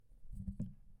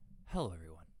Hello,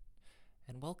 everyone,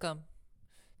 and welcome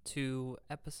to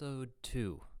episode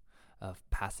 2 of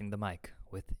Passing the Mic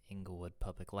with Inglewood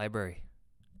Public Library.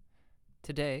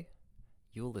 Today,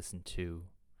 you'll listen to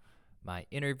my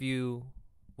interview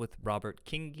with Robert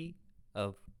Kingi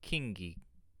of Kingi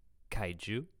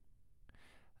Kaiju,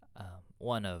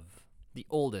 one of the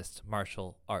oldest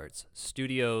martial arts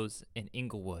studios in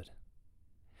Inglewood.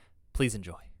 Please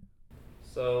enjoy.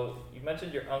 So, you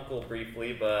mentioned your uncle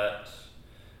briefly, but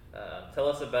tell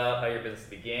us about how your business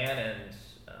began and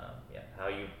how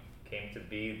you came to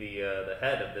be the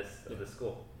head of this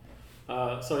school.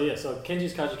 So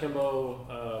Kenji's Kaiju Kembo,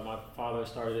 my father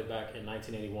started it back in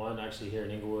 1981, actually here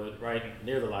in Inglewood, right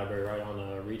near the library, right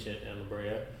on Regent and La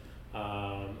Brea.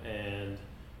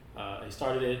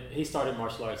 He started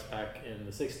martial arts back in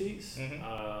the 60s,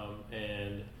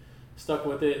 and stuck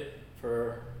with it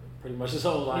for pretty much his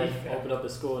whole life. Opened up a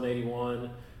school in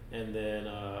 81. And then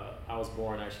I was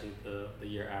born actually the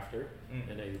year after,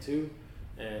 in 82,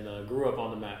 and grew up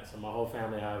on the mat. So my whole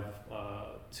family, I have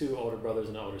 2 older brothers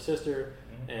and an older sister,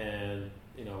 and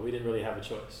we didn't really have a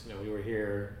choice. We were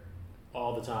here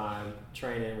all the time,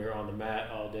 training. We were on the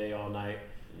mat all day, all night.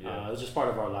 It was just part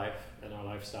of our life and our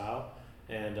lifestyle.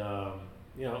 And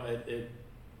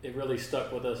it really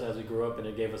stuck with us as we grew up, and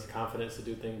it gave us confidence to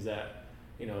do things that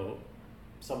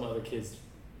some other kids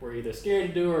were either scared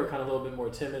to do or kind of a little bit more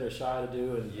timid or shy to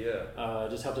do, and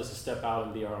just helped us to step out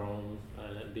and be our own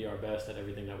and be our best at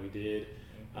everything that we did.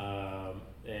 So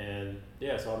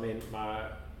I mean,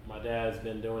 my dad's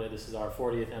been doing it. This is our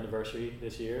 40th anniversary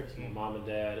this year. So my mom and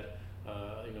dad,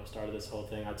 started this whole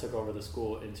thing. I took over the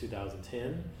school in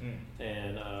 2010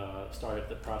 and started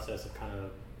the process of kind of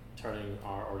turning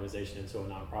our organization into a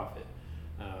nonprofit.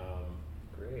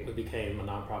 Great. We became a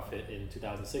nonprofit in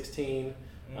 2016.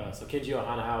 So Kenji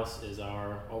Ohana House is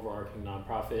our overarching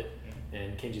nonprofit,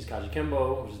 and Kenji's Kaiju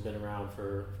Kembo, which has been around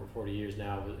for 40 years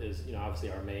now, is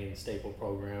obviously our main staple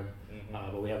program.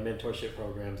 But we have mentorship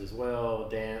programs as well,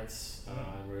 dance,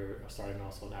 and we're starting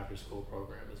also an after-school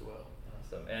program as well.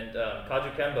 Awesome. And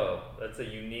Kaiju Kembo, that's a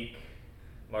unique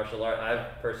martial art.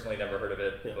 I've personally never heard of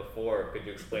it before. Could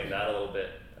you explain that a little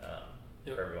bit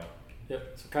for everyone?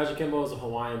 Yep. So Kaiju Kembo is a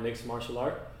Hawaiian mixed martial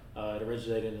art. It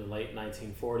originated in the late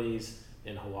 1940s.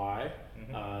 In Hawaii.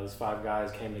 These 5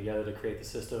 guys came together to create the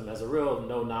system as a real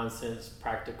no-nonsense,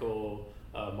 practical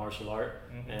martial art,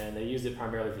 and they used it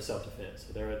primarily for self-defense.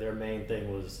 So their main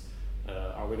thing was,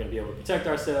 are we going to be able to protect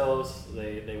ourselves?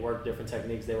 They worked different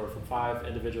techniques. They were from 5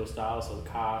 individual styles. So the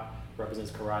Ka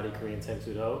represents karate, Korean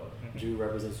taekwondo, Ju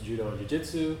represents judo and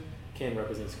jiu-jitsu, Ken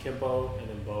represents kempo, and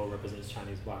then Bo represents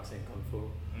Chinese boxing, kung fu.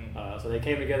 So they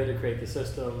came together to create the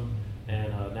system,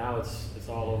 and now it's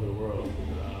all over the world.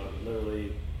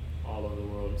 Literally all over the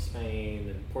world, Spain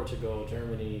and Portugal,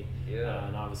 Germany,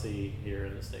 and obviously here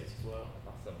in the States as well.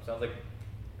 Awesome. Sounds like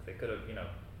they could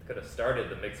have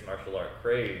started the mixed martial art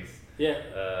craze.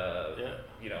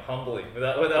 Humbly,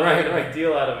 without making a big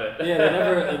deal out of it. They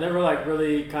never like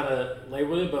really kind of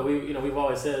labeled it, but we've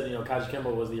always said Kaiju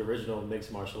Kembo was the original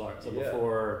mixed martial art. So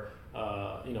before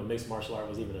mixed martial art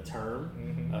was even a term,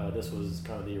 this was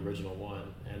kind of the original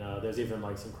one. And there's even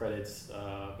like some credits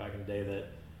back in the day that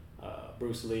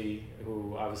Bruce Lee,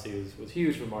 who obviously was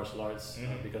huge for martial arts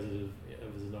because of his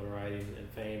notoriety and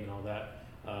fame and all that,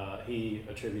 he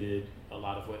attributed a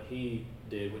lot of what he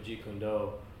did with Jeet Kune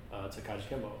Do to Kaiju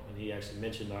Kembo, and he actually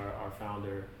mentioned our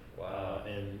founder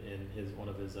in one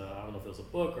of his I don't know if it was a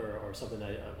book or something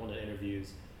that one of the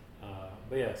interviews.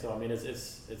 So I mean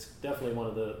it's definitely one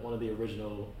of the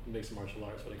original mixed martial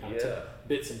arts where they kind of took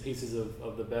bits and pieces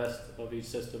of the best of each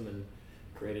system and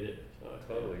created it.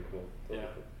 Totally cool. Cool.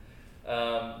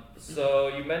 So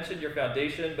you mentioned your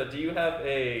foundation, but do you have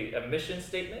a mission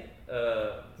statement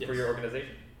for your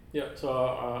organization? Yeah, so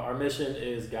our mission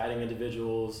is guiding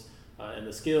individuals in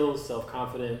the skills,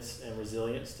 self-confidence, and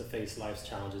resilience to face life's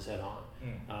challenges head on.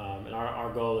 And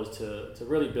our goal is to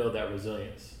really build that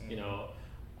resilience.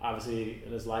 Obviously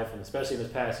in this life, and especially in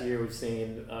this past year, we've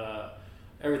seen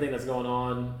everything that's going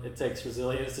on. It takes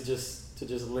resilience to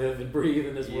just live and breathe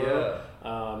in this world.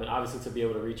 And obviously to be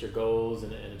able to reach your goals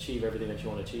and achieve everything that you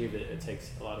want to achieve, it takes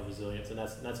a lot of resilience, and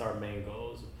that's our main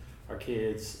goals. Our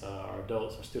kids, our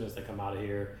adults, our students that come out of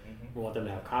here, we want them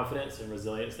to have confidence and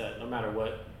resilience that no matter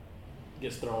what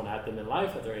gets thrown at them in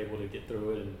life, that they're able to get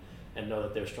through it and know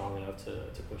that they're strong enough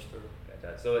to push through.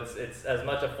 So it's as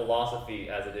much a philosophy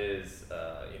as it is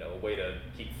a way to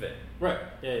keep fit. Right.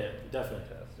 Yeah. Definitely.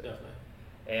 Fantastic. Definitely.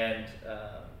 And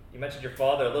you mentioned your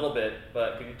father a little bit,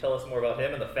 but could you tell us more about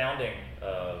him and the founding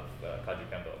of Kaiju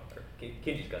Kembo, or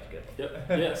Kenji's Kajikembo. Yep.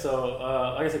 Yeah. So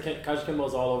like I said, Kajikembo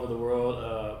is all over the world,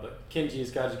 but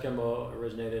Kenji's Kajikembo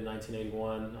originated in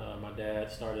 1981. My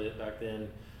dad started it back then,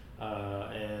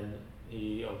 and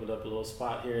he opened up a little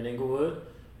spot here in Inglewood,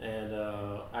 and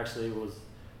actually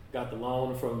got the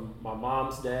loan from my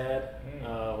mom's dad.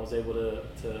 Was able to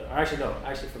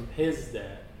actually from his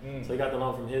dad. So he got the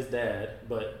loan from his dad,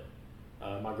 but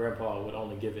my grandpa would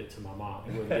only give it to my mom.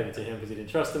 He wouldn't give it to him because he didn't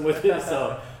trust him with it.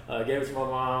 So gave it to my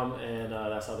mom, and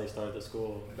that's how they started the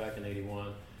school back in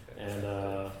 '81. And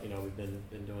we've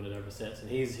been doing it ever since. And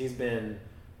he's been,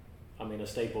 a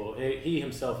staple. He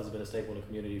himself has been a staple in the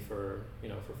community for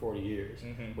 40 years.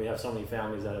 We have so many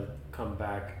families that have come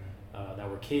back that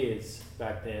were kids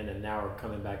back then, and now are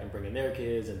coming back and bringing their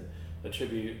kids and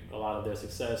attribute a lot of their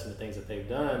success and the things that they've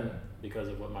done because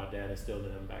of what my dad instilled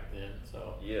in them back then.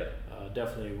 So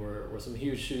definitely we're some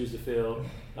huge shoes to fill,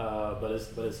 but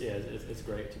it's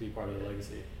great to be part of the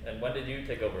legacy. And when did you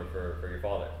take over for your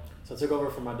father? So I took over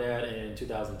from my dad in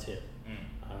 2010.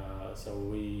 So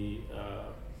we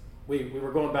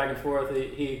were going back and forth.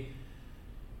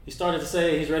 He started to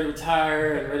say he's ready to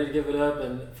retire and ready to give it up,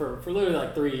 and for literally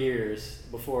like 3 years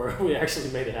before we actually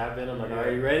made it happen. I'm like,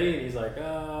 are you ready? And he's like,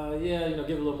 yeah,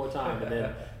 give it a little more time. And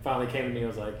then finally came to me and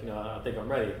was like, I think I'm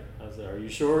ready. I said, are you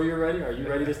sure you're ready? Are you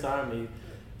ready this time? And he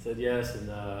said yes, and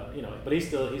but he's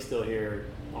still here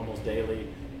almost daily.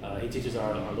 He teaches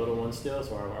our little ones still,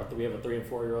 so we have a 3 and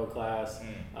 4 year old class,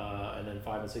 and then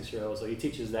 5 and 6 year olds. So he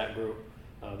teaches that group.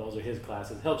 Those are his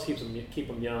classes. Helps keep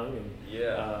them young,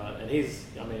 and he's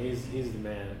the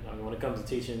man. When it comes to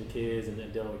teaching kids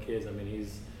and dealing with kids,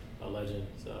 he's a legend.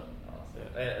 So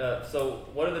awesome. And, so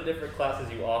what are the different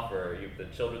classes you offer? You have the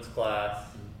children's class.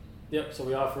 Yep. So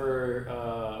we offer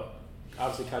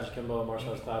obviously Kajikembo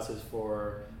martial arts classes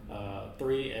for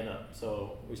 3 and up.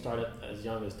 So we start as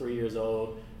young as 3 years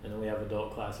old, and then we have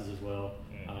adult classes as well.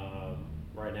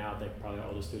 Right now, I think probably our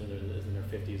oldest student is in their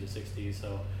 50s or 60s.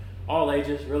 So all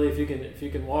ages, really. If you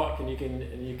can walk and you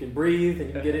can breathe and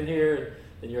you can get in here,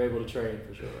 then you're able to train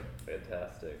for sure.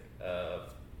 Fantastic.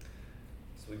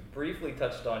 So we briefly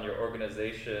touched on your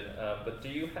organization, but do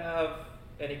you have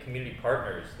any community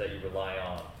partners that you rely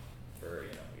on for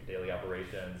your daily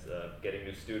operations, getting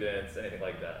new students, anything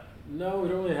like that? No, we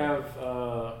don't really have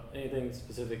anything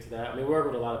specific to that. We work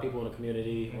with a lot of people in the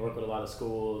community. We work with a lot of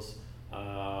schools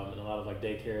and a lot of like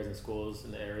daycares and schools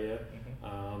in the area.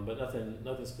 But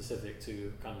nothing specific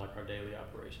to kind of like our daily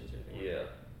operations or anything like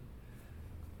that.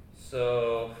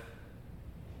 So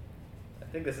I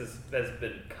think this has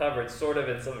been covered sort of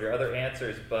in some of your other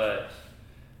answers, but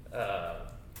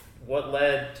what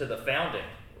led to the founding?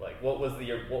 Like what was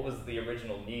the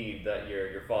original need that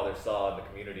your father saw in the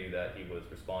community that he was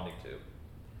responding to?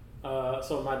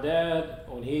 So my dad,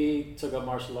 when he took up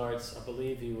martial arts, I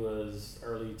believe he was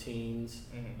early teens.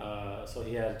 So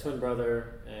he had a twin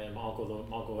brother, and my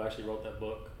uncle actually wrote that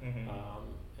book.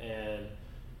 And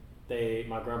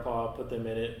my grandpa put them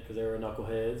in it because they were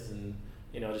knuckleheads, and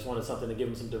just wanted something to give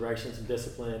them some direction, some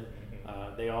discipline.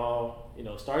 They all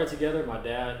started together. My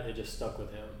dad, it just stuck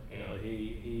with him.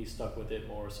 He stuck with it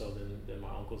more so than my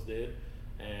uncles did.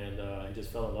 And he just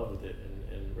fell in love with it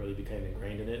and really became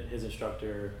ingrained in it. His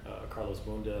instructor, Carlos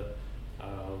Bunda,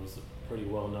 was a pretty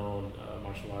well-known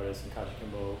martial artist and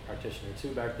Kajikembo practitioner too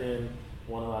back then.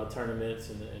 Won a lot of tournaments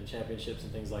and championships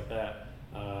and things like that.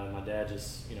 My dad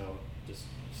just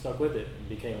stuck with it and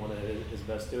became one of his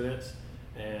best students,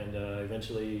 and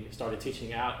eventually started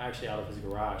teaching out of his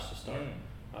garage to start.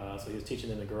 So he was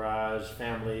teaching in the garage,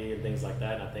 family, and things like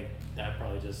that. And I think that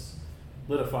probably just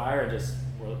lit a fire and just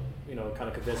kind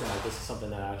of convinced him like this is something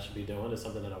that I should be doing. It's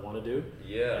something that I want to do.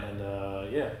 And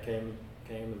came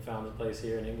and found the place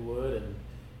here in Inglewood and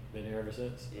been here ever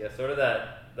since. Sort of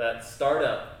that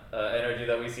startup energy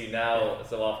that we see now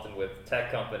so often with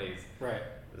tech companies. Right.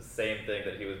 The same thing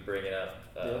that he was bringing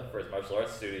up for his martial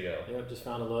arts studio. Just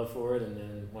found a love for it and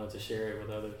then wanted to share it with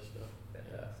others. So.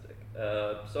 Fantastic.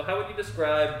 So how would you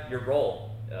describe your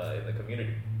role in the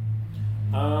community?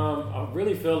 I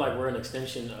really feel like we're an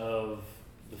extension of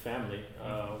the family.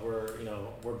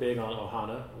 We're big on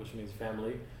Ohana, which means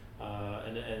family,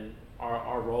 and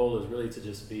our role is really to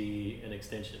just be an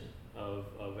extension of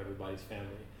everybody's family.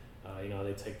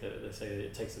 They say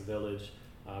it takes a village,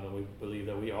 and we believe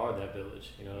that we are that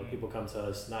village. People come to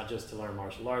us not just to learn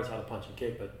martial arts, how to punch and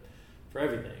kick, but for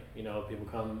everything. People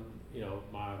come.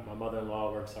 My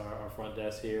mother-in-law works our front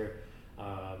desk here.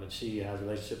 And she has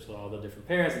relationships with all the different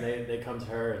parents, and they come to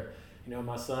her and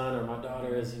my son or my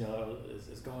daughter is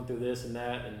going through this and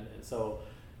that, and so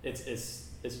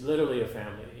it's literally a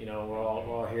family. We're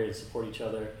all here to support each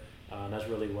other, And that's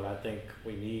really what I think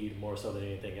we need more so than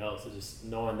anything else, is just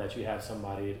knowing that you have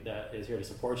somebody that is here to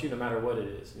support you no matter what it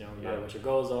is. You know, no matter what your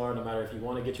goals are, no matter if you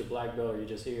want to get your black belt or you're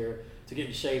just here to get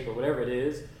in shape or whatever it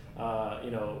is.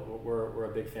 You know, we're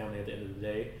a big family at the end of the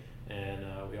day, and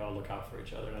we all look out for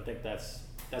each other. And I think that's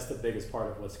the biggest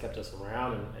part of what's kept us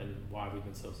around and why we've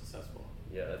been so successful.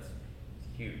 Yeah, that's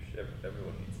huge.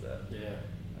 Everyone needs that. Yeah.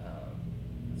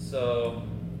 So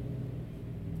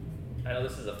I know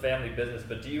this is a family business,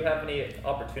 but do you have any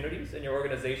opportunities in your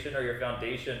organization or your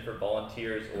foundation for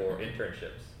volunteers or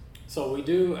internships? So we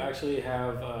do actually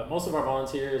have, most of our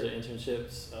volunteers or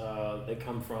internships, they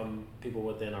come from people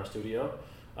within our studio.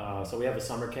 So we have a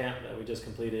summer camp that we just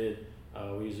completed.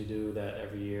 We usually do that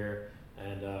every year.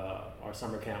 And our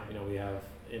summer camp, you know, we have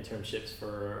internships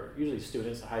for usually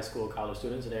students, high school, college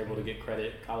students, and they're able to get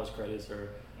college credits or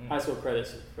high school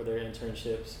credits for their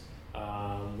internships.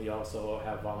 We also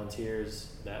have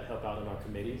volunteers that help out in our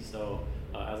committees. So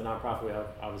as a nonprofit, we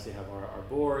obviously have our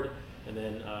board, and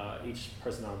then each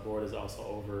person on our board is also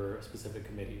over specific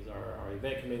committees, our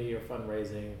event committee or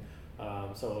fundraising.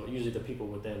 So usually the people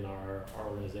within our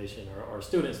organization or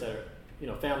students that are, you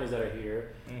know, families that are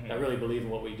here that really believe in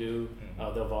what we do,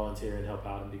 they'll volunteer and help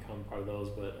out and become part of those.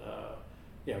 But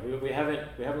yeah, we haven't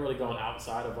really gone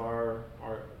outside of our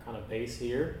kind of base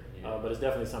here, but it's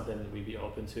definitely something that we'd be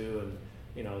open to. And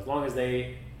you know, as long as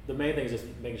the main thing is just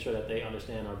making sure that they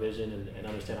understand our vision and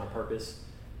understand our purpose,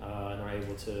 and are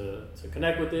able to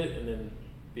connect with it, and then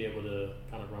be able to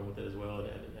kind of run with it as well,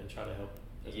 and try to help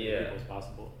as many people as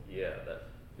possible. Yeah, that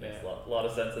makes a lot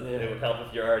of sense, and it would help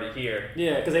if you're already here.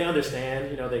 Yeah, because they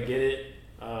understand, you know, they get it,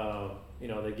 you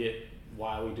know, they get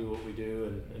why we do what we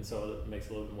do, and so it makes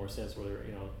a little bit more sense where they're,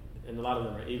 you know, and a lot of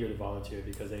them are eager to volunteer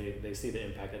because they see the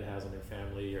impact that it has on their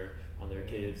family or on their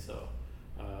kids. So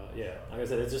yeah, like I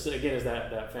said, it's just, again, it's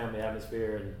that family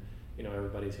atmosphere, and you know,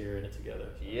 everybody's here in it together.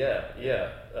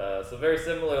 So very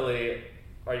similarly,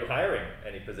 are you hiring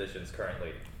any positions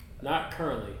currently? Not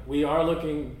currently. We are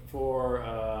looking for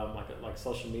like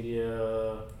social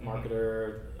media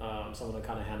marketer, someone to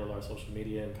kind of handle our social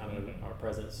media and kind of our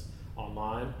presence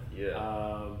online.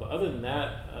 But other than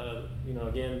that, you know,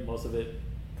 again, most of it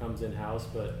comes in house.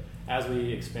 But as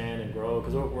we expand and grow,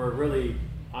 because we're really,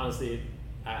 honestly,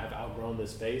 I have outgrown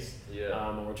this space.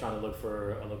 And we're trying to look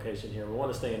for a location here. We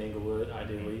want to stay in Inglewood,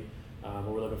 ideally, but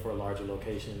we're looking for a larger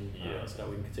location so that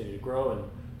we can continue to grow. And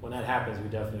when that happens, we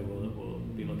definitely will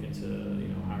be looking to, you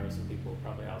know, hire some people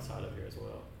probably outside of here as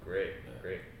well. Great.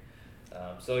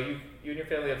 So you and your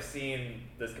family have seen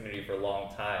this community for a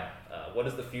long time. What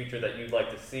is the future that you'd like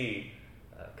to see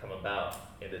come about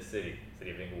in this city of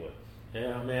Inglewood?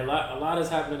 Yeah, man, a lot has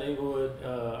happened in Inglewood.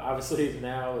 Obviously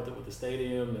now with the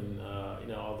stadium and you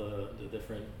know, all the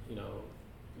different, you know,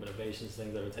 innovations,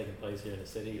 things that are taking place here in the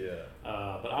city.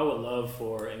 But I would love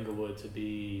for Inglewood to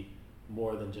be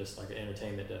more than just like an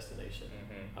entertainment destination.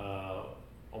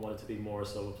 I want it to be more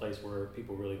so a place where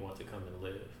people really want to come and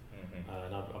live.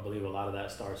 And I believe a lot of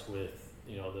that starts with,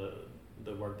 you know,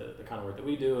 the work the kind of work that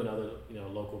we do, and other, you know,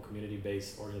 local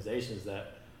community-based organizations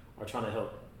that are trying to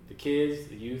help the kids,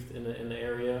 the youth in the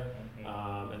area,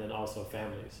 and then also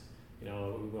families. You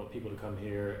know, we want people to come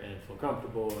here and feel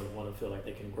comfortable and want to feel like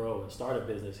they can grow and start a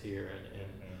business here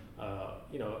and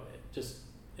you know, just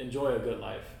enjoy a good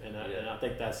life. And I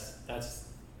think that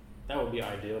would be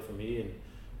ideal for me.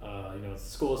 And you know,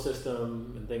 school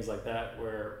system and things like that,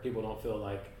 where people don't feel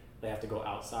like they have to go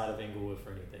outside of Inglewood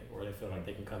for anything, where they feel like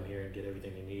they can come here and get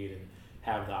everything they need and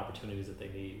have the opportunities that they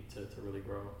need to really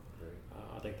grow.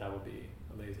 I think that would be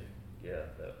amazing. Yeah,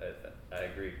 I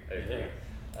agree.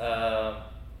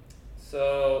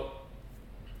 So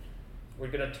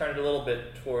we're going to turn it a little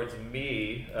bit towards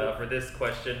me for this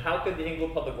question. How could the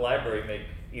Inglewood Public Library make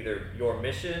either your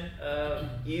mission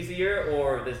easier,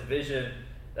 or this vision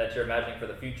that you're imagining for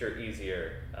the future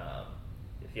easier?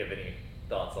 If you have any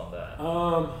thoughts on that.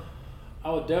 I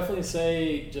would definitely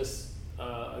say just,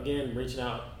 again, reaching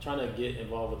out, trying to get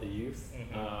involved with the youth.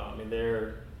 I mean,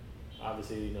 they're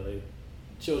obviously, you know,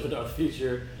 children are the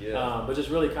future, but just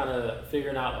really kind of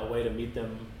figuring out a way to meet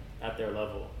them at their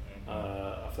level.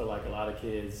 I feel like a lot of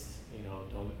kids, you know,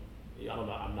 I don't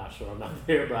know, I'm not sure, I'm not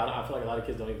there, but I feel like a lot of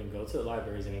kids don't even go to the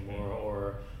libraries anymore,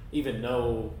 or even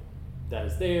know that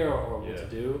it's there or what to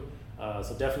do.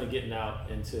 So definitely getting out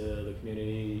into the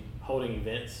community, holding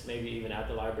events, maybe even at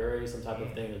the library, some type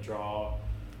of thing to draw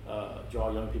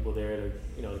young people there to,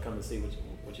 you know, to come and see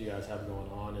what you guys have going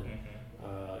on, and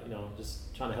you know,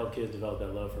 just trying to help kids develop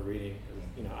that love for reading.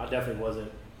 You know, I definitely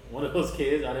wasn't one of those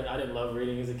kids. I didn't love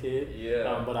reading as a kid,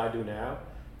 but I do now,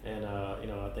 and you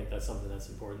know, I think that's something that's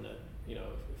important, that, you know,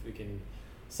 if we can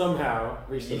somehow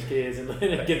reach those kids and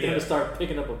get them to start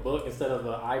picking up a book instead of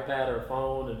an iPad or a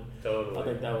phone, and totally. I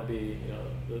think that would be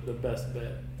the best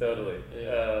bet. Totally.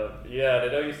 Yeah. And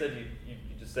I know you said you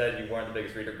just said you weren't the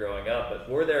biggest reader growing up, but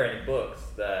were there any books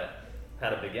that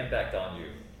had a big impact on you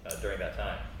during that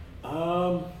time?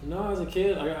 No, as a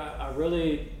kid, I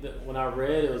really, when I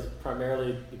read, it was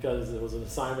primarily because it was an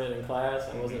assignment in class.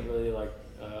 I wasn't really like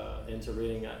into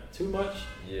reading too much.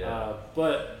 Yeah.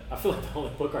 But I feel like the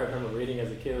only book I remember reading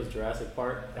as a kid was Jurassic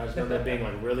Park. I just remember it being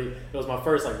like it was my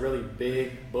first like really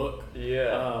big book.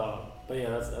 Yeah. But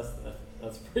yeah,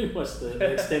 that's pretty much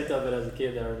the extent of it as a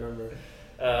kid that I remember.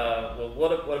 Well,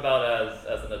 what about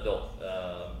as an adult?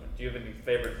 Do you have any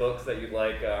favorite books that you'd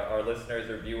like our listeners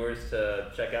or viewers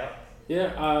to check out?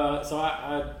 Yeah, so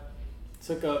I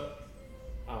took up,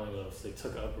 I don't even know if they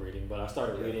took up reading, but I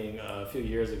started reading a few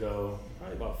years ago,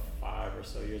 probably about 5 or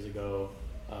so years ago,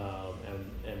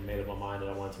 and made up my mind that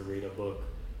I wanted to read a book.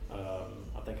 I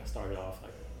think I started off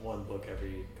like one book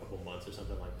every couple months or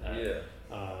something like that. Yeah.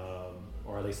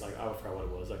 Or at least like, I forgot what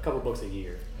it was, a couple books a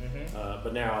year. Mm-hmm.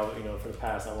 But now, for the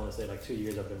past, I want to say like 2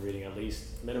 years, I've been reading at least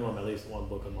one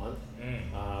book a month.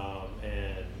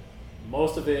 And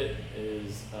most of it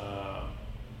is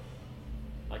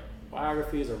like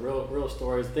biographies or real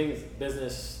stories,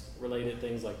 business related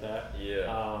things like that.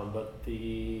 Yeah. But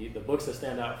the books that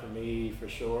stand out for me for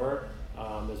sure,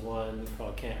 there's one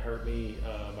called Can't Hurt Me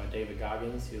by David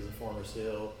Goggins. He was a former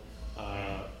SEAL.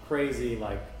 Crazy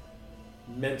like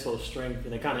mental strength,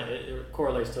 and it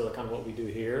correlates to kind of what we do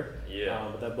here. Yeah.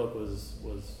 But that book was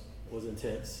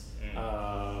intense.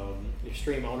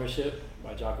 Extreme Ownership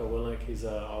by Jocko Willink. He's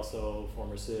also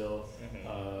former SEAL.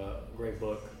 Great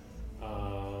book.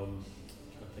 Trying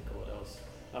to think of what else.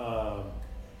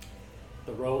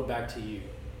 The Road Back to You.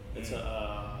 It's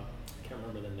I can't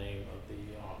remember the name of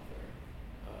the author.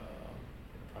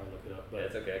 Probably look it up. But yeah,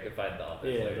 it's okay. I can find the author.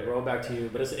 Yeah, later. The Road Back to You.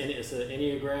 But it's an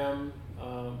Enneagram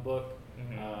book.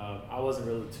 I wasn't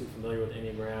really too familiar with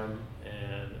Enneagram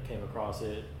and came across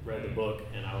it, read the book,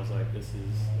 and I was like, this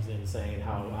is insane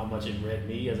how much it read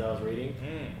me as I was reading.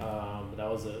 But that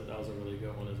was a really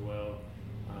good one as well.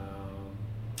 I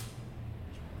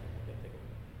can't think of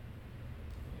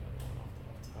the other one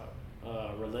off the top.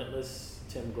 Relentless,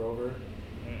 Tim Grover.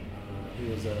 He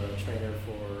was a trainer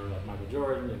for like Michael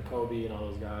Jordan and Kobe and all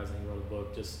those guys, and he wrote a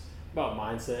book just about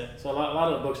mindset. So a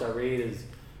lot of the books I read is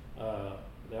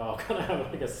they all kind of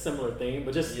have like a similar theme,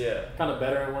 but just kind of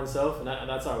bettering oneself, and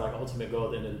that's our like ultimate goal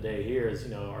at the end of the day. Here is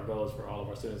our goal is for all of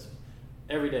our students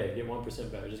every day get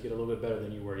 1% better, just get a little bit better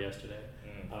than you were yesterday.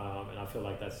 And I feel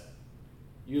like that's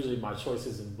usually my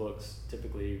choices in books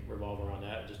typically revolve around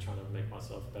that, just trying to make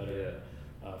myself better,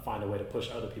 find a way to push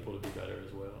other people to be better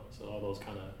as well. So all those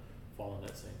kind of fall in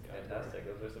that same category. Fantastic.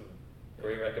 Those are some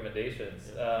great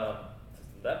recommendations.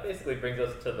 That basically brings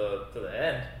us to the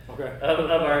end of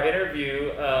our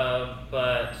interview.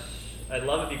 But I'd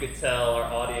love if you could tell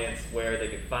our audience where they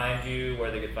could find you, where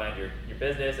they could find your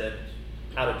business, and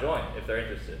how to join if they're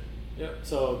interested. Yep.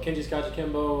 So Kinji's Kaju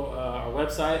Kembo, our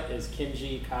website is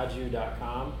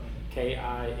kinjikaju.com,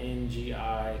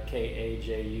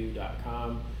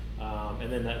 KINGIKAJU.com,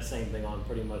 and then that same thing on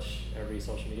pretty much every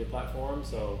social media platform.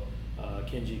 So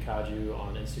Kinji Kaju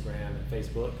on Instagram and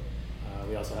Facebook.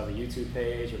 We also have a YouTube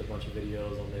page with a bunch of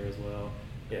videos on there as well.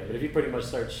 Yeah, but if you pretty much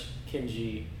search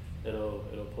Kinji, it'll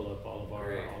pull up all of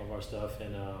our stuff.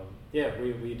 And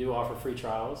we do offer free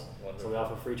trials. Wonderful. So we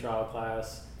offer a free trial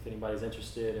class. If anybody's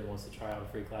interested and wants to try out a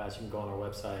free class, you can go on our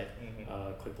website,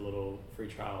 click the little free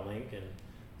trial link, and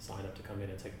sign up to come in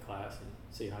and take a class and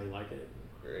see how you like it.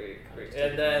 Great.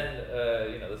 And then,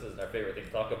 this isn't our favorite thing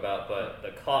to talk about, but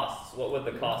the costs. What would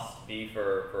the costs be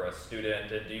for a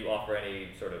student? And do you offer any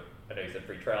sort of, I know you said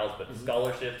free trials, but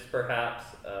scholarships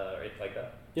perhaps, or anything like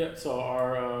that? Yeah, so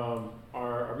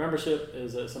our membership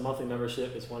it's a monthly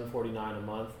membership. It's $149 a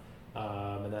month,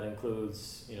 and that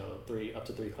includes up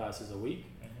to 3 classes a week.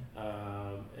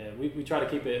 And we try to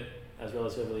keep it as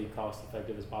relatively cost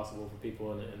effective as possible for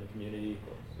people in the community.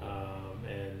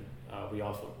 We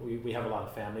have a lot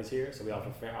of families here, so we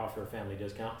offer family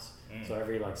discounts. So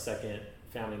every second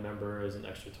family member is an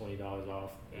extra $20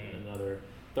 off, and another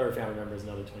third family member is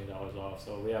another $20 off.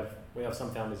 So we have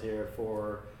some families here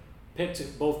for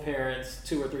both parents,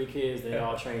 2 or 3 kids. They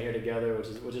all train here together,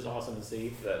 which is awesome to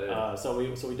see. That is. So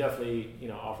we definitely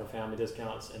offer family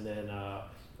discounts, and then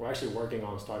we're actually working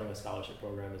on starting a scholarship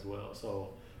program as well.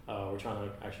 So we're trying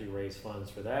to actually raise funds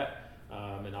for that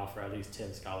and offer at least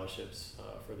 10 scholarships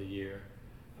for the year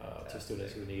to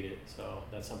students who need it. So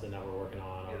that's something that we're working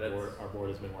on. Our board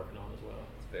has been working on as well.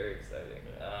 It's very exciting.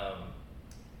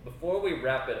 before we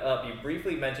wrap it up, you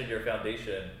briefly mentioned your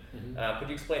foundation. Could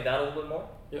you explain that a little bit more?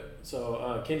 Yep.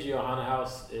 So Kenji Ohana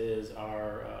House is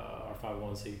our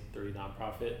 501c3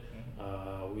 nonprofit.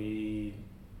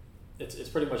 It's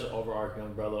pretty much an overarching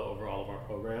umbrella over all of our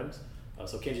programs.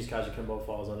 So Kenji's Kajikembo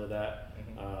falls under that.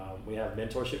 We have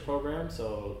mentorship programs.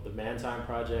 So the Man Time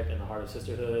Project and the Heart of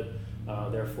Sisterhood,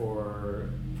 they're for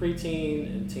preteen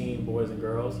and teen boys and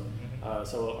girls.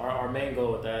 So our main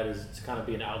goal with that is to kind of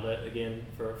be an outlet again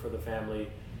for the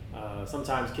family.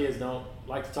 Sometimes kids don't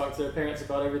like to talk to their parents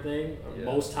about everything.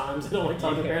 Most times they don't like to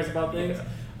talk to their parents about things.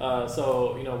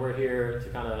 So we're here to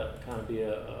kind of be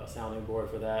a sounding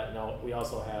board for that. Now we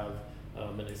also have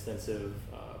an extensive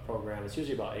program. It's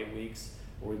usually about 8 weeks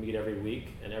where we meet every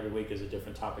week, and every week is a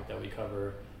different topic that we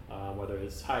cover, whether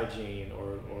it's hygiene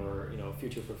or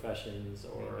future professions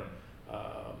or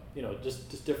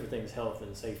just different things, health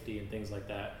and safety and things like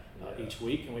that each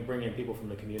week. And we bring in people from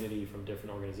the community, from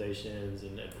different organizations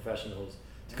and professionals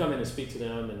to come in and speak to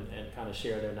them and kind of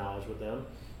share their knowledge with them.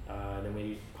 And then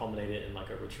we culminate it in like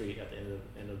a retreat at the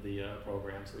end of the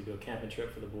program. So we do a camping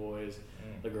trip for the boys.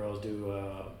 The girls do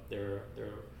their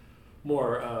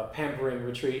more pampering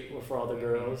retreat for all the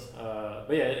girls.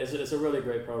 But yeah, it's a really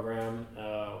great program.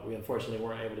 We unfortunately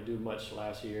weren't able to do much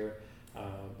last year,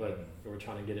 but we're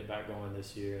trying to get it back going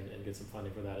this year and get some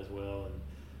funding for that as well. And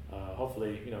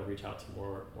hopefully, reach out to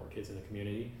more kids in the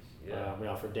community. We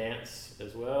offer dance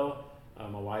as well.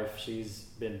 My wife, she's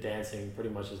been dancing pretty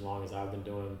much as long as I've been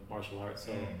doing martial arts.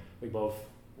 So we both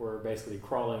were basically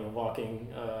crawling and walking,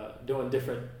 doing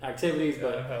different activities,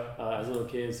 but as little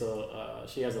kids. So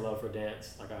she has a love for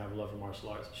dance, like I have a love for martial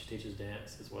arts. She teaches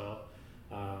dance as well.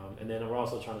 And then we're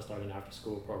also trying to start an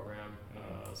after-school program,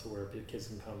 so where kids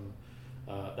can come.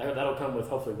 That'll come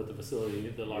hopefully with the facility,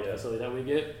 the large facility that we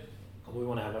get. We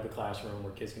want to have like a classroom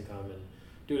where kids can come and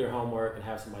do their homework and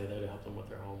have somebody there to help them with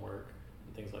their homework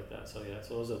and things like that. So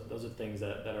so those are things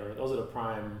that are the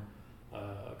prime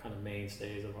kind of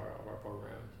mainstays of our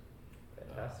programs.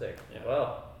 Fantastic.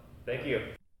 Well, thank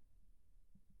you.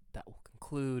 That will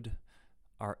conclude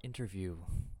our interview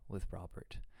with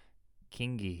Robert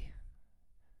Kingi.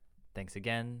 Thanks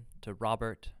again to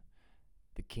Robert,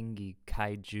 the Kingi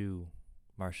Kaiju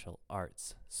Martial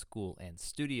Arts School and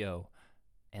Studio,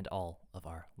 and all of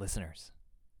our listeners.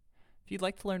 If you'd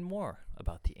like to learn more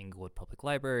about the Inglewood Public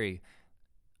Library,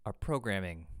 our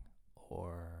programming,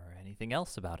 or anything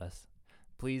else about us,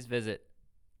 please visit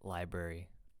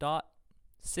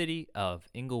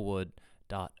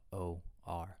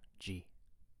library.cityofinglewood.org.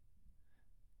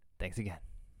 Thanks again.